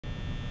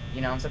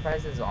You know, I'm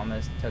surprised this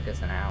almost took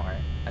us an hour.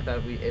 I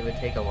thought it would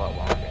take a lot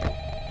longer.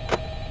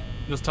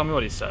 Just tell me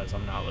what he says.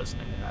 I'm not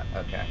listening.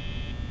 Okay.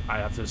 I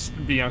have to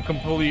be on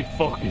complete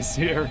focus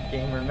here.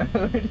 Gamer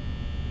mode.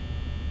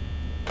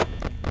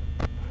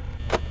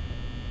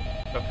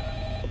 Okay.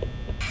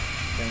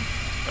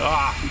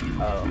 Ah!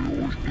 Oh.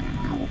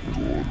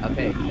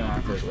 Okay, you don't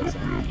have to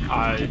listen.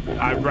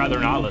 I'd rather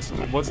not listen.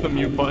 What's the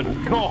mute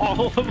button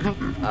called?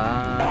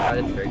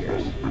 Try the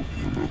triggers.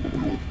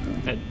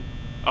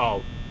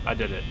 Oh, I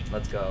did it.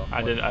 Let's go.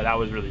 That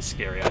was really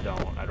scary.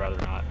 I'd rather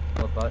not.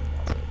 What button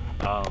was it?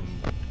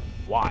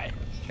 Why?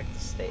 Check the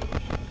stage.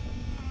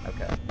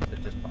 Okay, so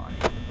just Bonnie.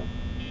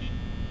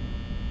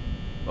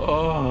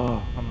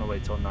 Oh, I'm gonna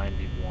wait till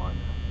 91.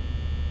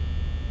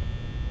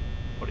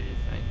 What do you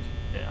think?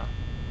 Yeah.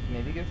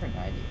 Maybe go for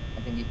 90.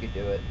 I think you could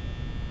do it.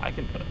 I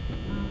can do it.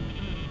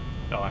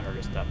 Oh, I heard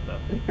a step though.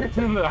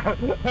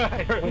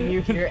 When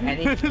you hear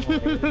any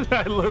noise.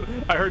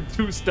 I heard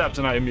 2 steps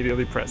and I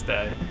immediately pressed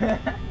A.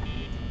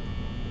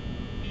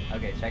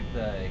 Okay, check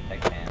the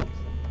cams.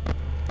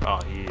 Oh,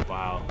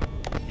 wow.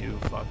 You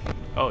fucking...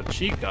 Oh,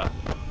 Chica.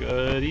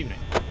 Good evening.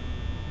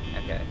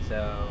 Okay,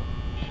 so...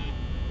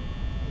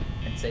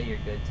 I'd say you're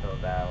good till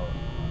about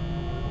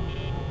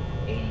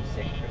 86%. You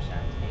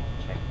need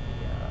to check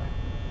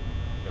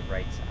the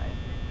right side.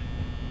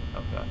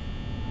 Okay.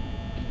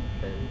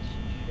 Because you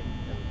should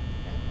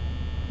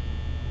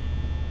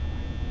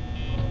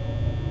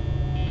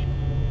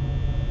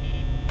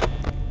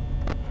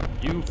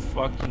know. You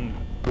fucking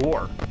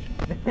whore.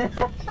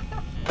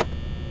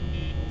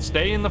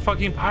 Stay in the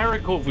fucking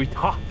Pirate Cove. We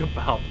talked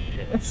about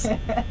this.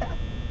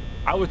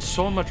 I would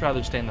so much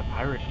rather stay in the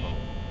Pirate Cove.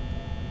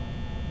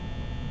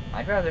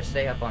 I'd rather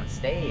stay up on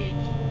stage.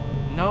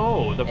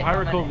 No, the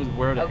Pirate Cove is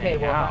where to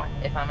hang out.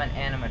 If I'm an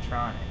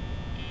animatronic.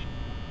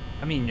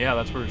 I mean, yeah,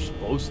 that's where you're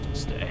supposed to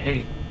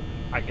stay.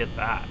 I get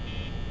that.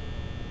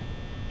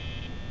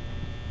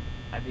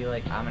 I'd be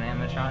like, I'm an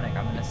animatronic.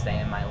 I'm gonna stay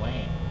in my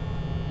lane.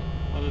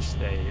 I'll just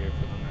stay here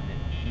for the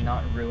minute.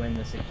 Not ruin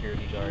the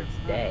security guard's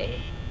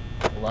day.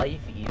 Life,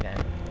 even.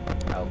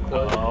 Oh,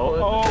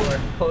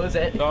 close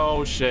it.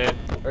 Oh, shit.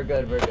 We're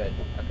good,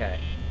 Okay.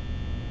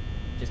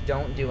 Just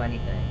don't do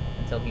anything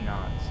until he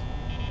knocks.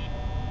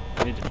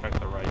 I need to check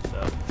the right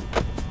side.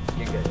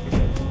 You're good.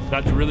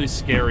 That's really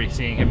scary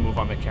seeing him move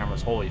on the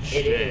cameras. Holy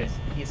shit. It is.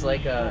 He's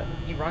like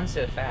he runs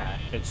so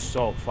fast. It's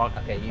so fucking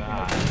Okay, you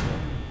fast. can open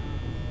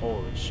it.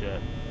 Holy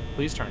shit.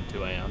 Please turn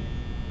 2 a.m.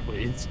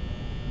 Please.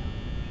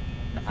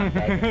 I'm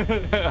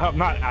begging. I'm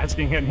not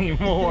asking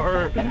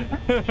anymore.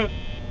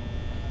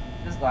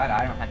 Just glad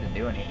I don't have to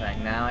do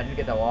anything now. I just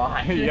get to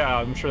watch. Yeah,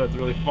 I'm sure that's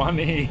really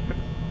funny.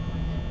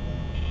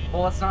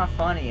 Well, it's not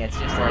funny. It's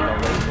just like a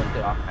weight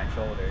lifted off my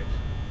shoulders.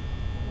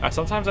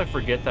 Sometimes I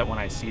forget that when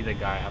I see the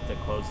guy, I have to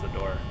close the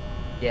door.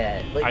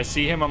 Yeah. Like, I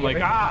see him, I'm like,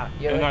 ah!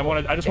 And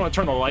I just want to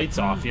turn the lights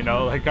off, you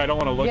know? Like, I don't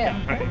want to look at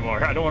him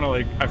anymore. I don't want to,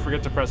 like, I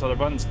forget to press other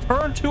buttons.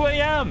 Turn 2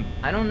 a.m.!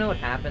 I don't know what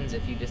happens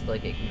if you just,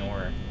 like,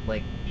 ignore.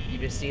 Like, you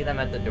just see them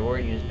at the door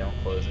and you just don't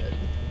close it.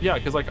 Yeah,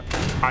 because, like,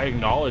 I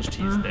acknowledged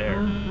he's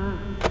there.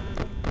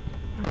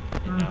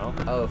 You know?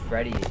 Oh,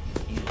 Freddy,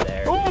 he's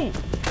there. Oh!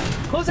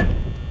 Close it!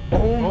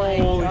 Oh my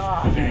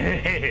god!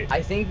 Shit.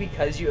 I think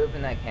because you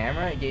opened that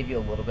camera, it gave you a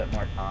little bit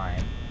more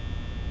time.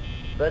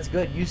 But that's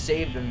good. You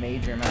saved a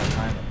major amount of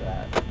time with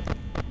that.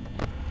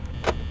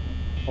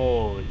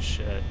 Holy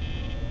shit.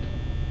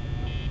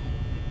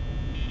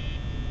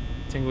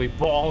 Tingly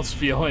balls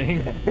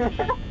feeling.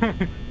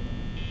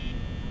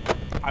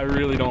 I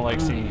really don't like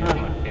seeing him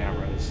on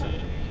cameras.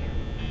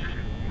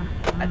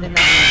 I think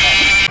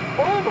that's...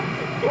 Oh my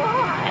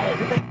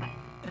god!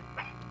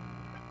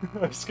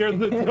 I scared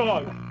the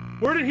dog.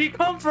 Where did he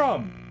come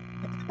from?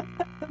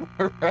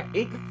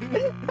 Right?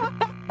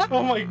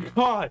 Oh my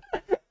god.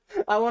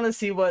 I want to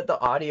see what the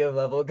audio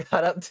level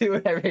got up to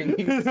whenever you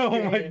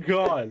Oh my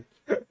god.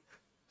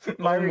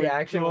 My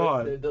reaction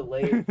was so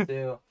delayed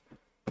too.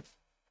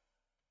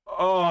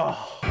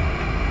 Oh.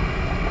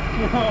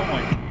 Oh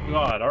my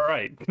god.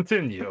 Alright,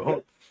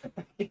 continue.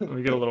 Let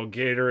me get a little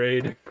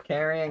Gatorade.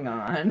 Carrying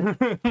on.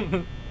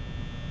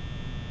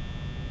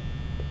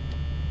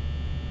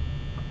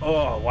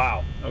 Oh,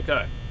 wow.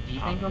 Okay. Do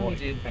you think when we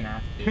do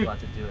FNAF 2, we'll have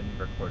to do a new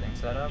recording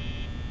setup?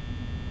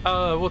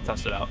 We'll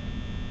test it out.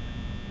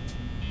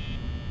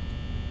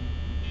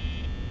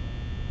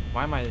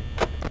 What am I doing?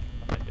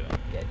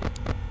 Yeah,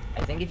 dude.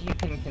 I think if you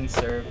can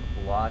conserve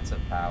lots of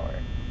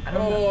power. I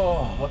don't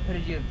know. What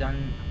could you have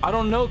done? I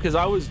don't know, because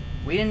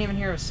we didn't even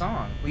hear a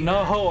song.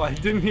 I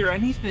didn't hear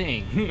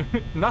anything.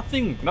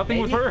 Nothing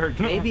was heard.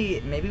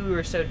 Maybe we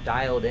were so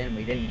dialed in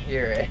we didn't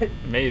hear it.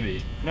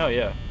 Maybe. No,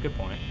 yeah. Good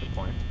point.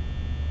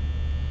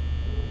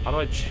 How do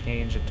I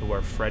change it to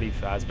where Freddy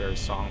Fazbear's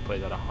song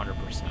plays at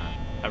 100%?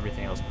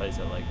 Everything else plays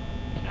at like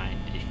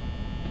 90.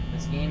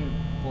 This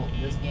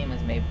game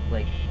is made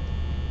like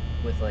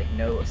with like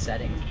no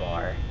settings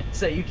bar,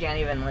 so you can't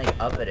even like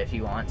up it if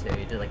you want to.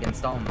 You just like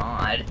install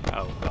mod.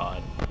 Oh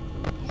god.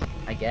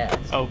 I guess.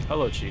 Oh,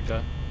 hello,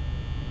 Chica.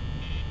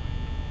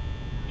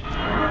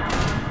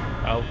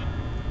 Oh,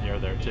 you're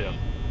there too.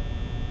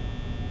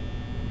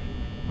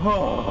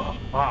 Oh,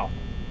 wow.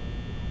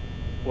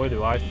 Boy,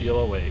 do I feel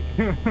awake.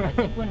 I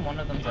think when one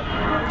of them's up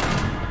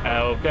there.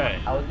 Okay.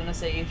 I was gonna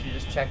say you should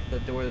just check the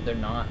door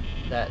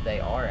that they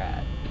are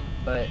at,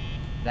 but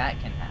that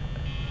can happen.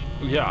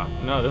 Yeah,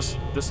 no, this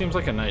seems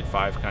like a night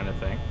 5 kind of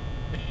thing.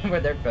 Where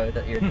they're both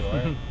at your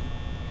door.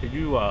 Could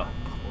you,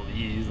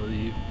 please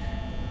leave?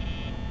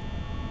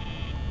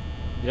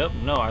 Yep,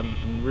 no,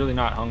 I'm really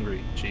not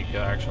hungry, Chica,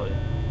 actually.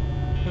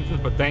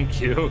 But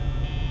thank you.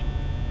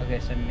 Okay,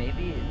 so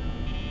maybe,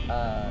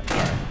 yeah.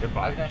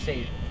 Goodbye. I was gonna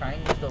say, try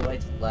and use the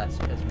lights less,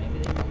 because maybe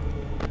they don't...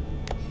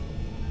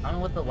 I don't know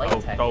what the light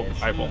tech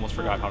is. I almost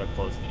forgot how to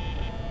close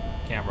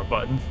the camera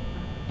button.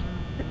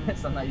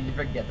 Sometimes you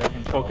forget the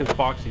control. Oh, because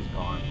Foxy's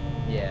gone.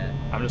 Yeah.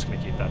 I'm just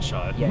gonna keep that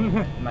shut. Yeah,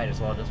 you might as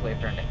well just wait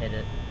for him to hit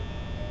it.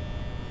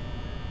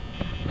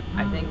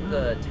 I think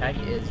the tech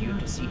is you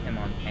have to see him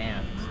on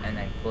cams and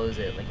then close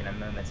it like in a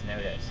moment's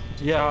notice.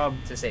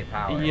 To save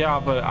power. Yeah,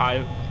 but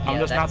I'm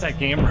just not that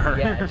gamer.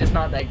 Yeah, just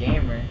not that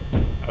gamer.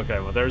 Okay,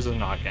 well there's a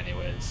knock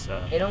anyways.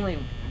 So. It only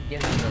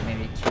gives you like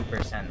maybe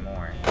 2%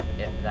 more,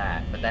 if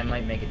that. But that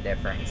might make a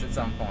difference at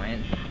some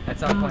point. At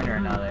some point or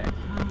another.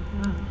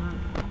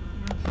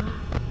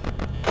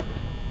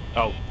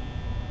 Oh.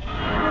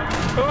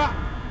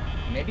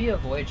 Maybe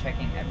avoid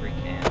checking every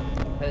cam,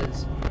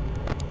 because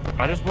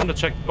I just wanted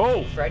to check.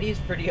 Oh! Freddy's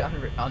pretty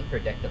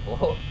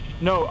unpredictable.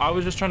 No, I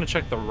was just trying to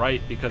check the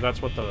right because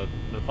that's what the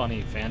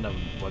funny fandom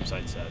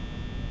website said.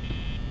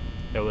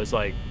 It was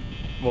like,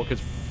 well,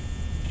 because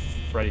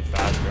Freddy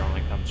Fazbear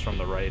only comes from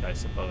the right, I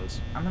suppose.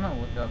 I'm gonna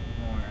look up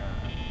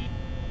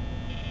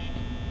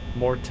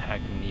more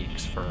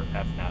techniques for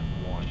FNAF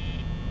 1.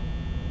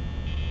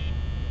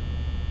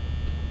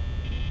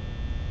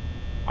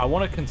 I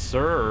want to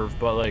conserve,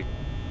 but like,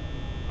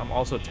 I'm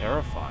also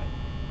terrified.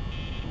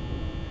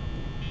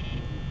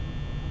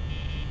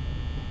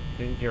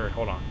 Here,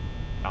 hold on.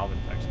 Alvin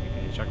texted me.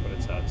 Can you check what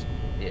it says?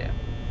 Yeah.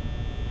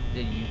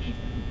 Did you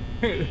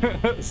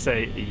keep...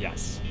 Say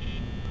yes.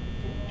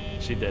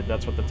 She did.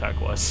 That's what the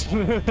tech was. I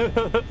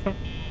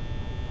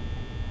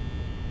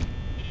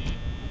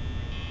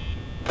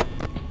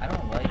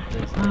don't like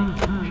this thing.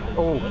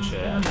 Oh,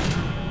 shit. Yeah,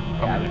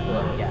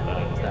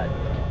 that.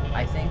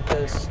 I think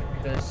those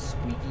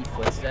squeaky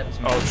footsteps...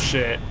 Oh,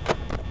 shit.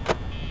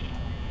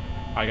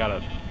 I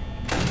gotta...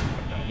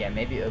 Yeah,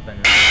 maybe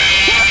open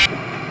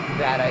that.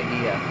 Bad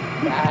idea.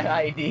 Bad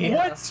idea.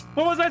 What?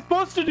 What was I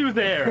supposed to do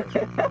there?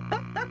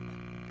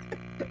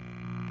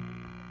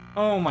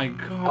 Oh my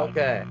god.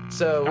 Okay,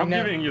 so I'm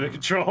giving you the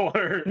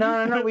controller.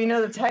 No, we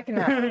know the tech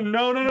now.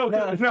 No,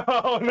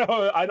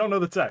 I don't know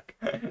the tech.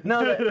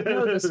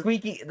 The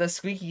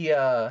squeaky,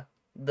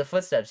 the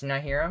footsteps. You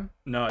not hear them?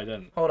 No, I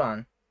didn't. Hold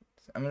on.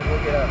 I'm gonna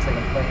look it up so I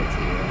can play it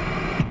to you.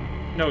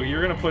 No,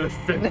 you're gonna play the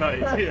Fifth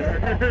Night here.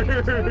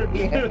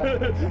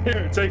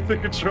 Here, take the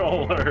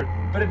controller.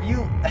 But if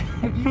you play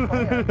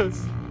it.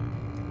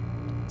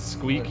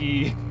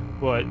 Squeaky,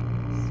 what?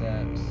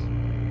 Steps.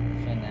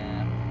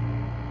 FNAF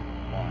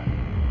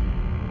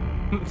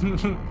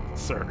 1.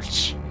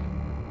 Search.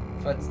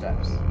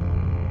 Footsteps.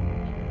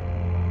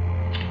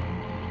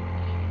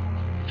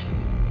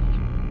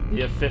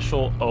 The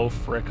official Oh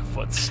Frick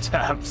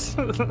footsteps.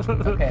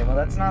 Okay, well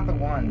that's not the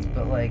ones,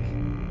 but like...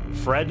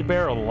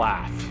 Fredbear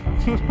laugh.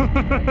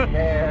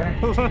 There.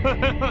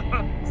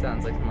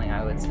 Sounds like something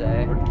I would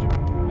say.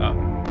 Oh.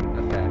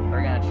 Okay,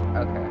 we're gonna...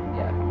 Okay,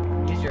 yeah.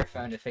 Use your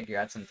phone to figure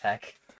out some tech.